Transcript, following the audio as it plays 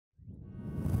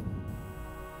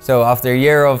So after a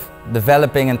year of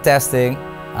developing and testing,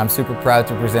 I'm super proud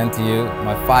to present to you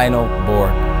my final board,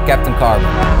 Captain Carbon.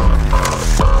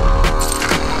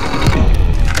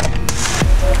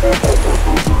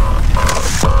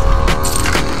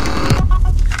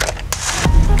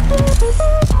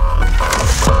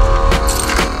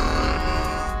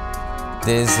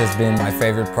 This has been my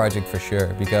favorite project for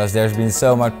sure, because there's been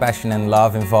so much passion and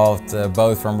love involved,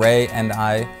 both from Ray and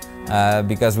I,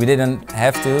 because we didn't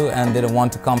have to and didn't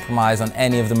want to compromise on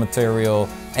any of the material,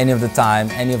 any of the time,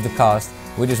 any of the cost.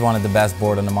 We just wanted the best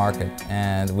board on the market,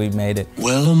 and we made it.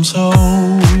 Well, I'm so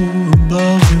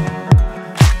above you,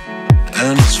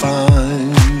 and it's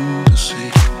fine to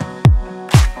see.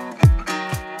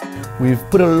 We've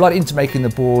put a lot into making the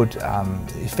board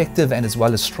effective and as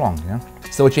well as strong. You know?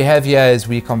 So what you have here is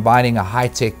we're combining a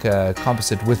high-tech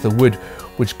composite with the wood,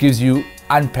 which gives you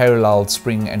unparalleled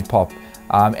spring and pop.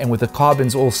 And with the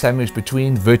carbons all sandwiched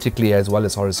between, vertically as well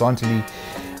as horizontally,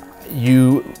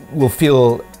 you will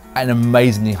feel an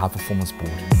amazingly high-performance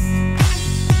board.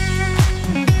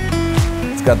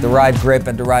 It's got the right grip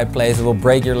at the right place, it will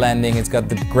break your landing. It's got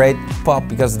the great pop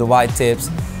because of the wide tips,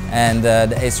 and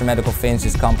the asymmetrical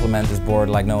finishes complement this board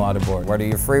like no other board. Whether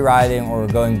you're free riding or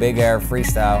going big air,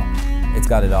 freestyle, it's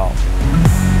got it all.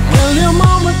 Well, your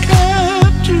mama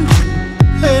kept you,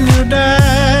 and your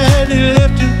daddy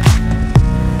left you.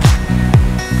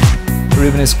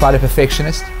 Ruben is quite a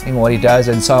perfectionist in what he does,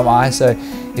 and so am I, so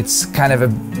it's kind of a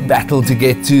battle to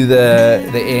get to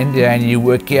the end, and you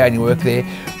work here and you work there,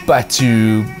 but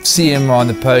to see him on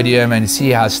the podium and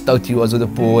see how stoked he was with the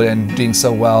board and doing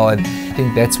so well, and I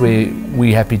think that's where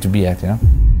we're happy to be at, you know.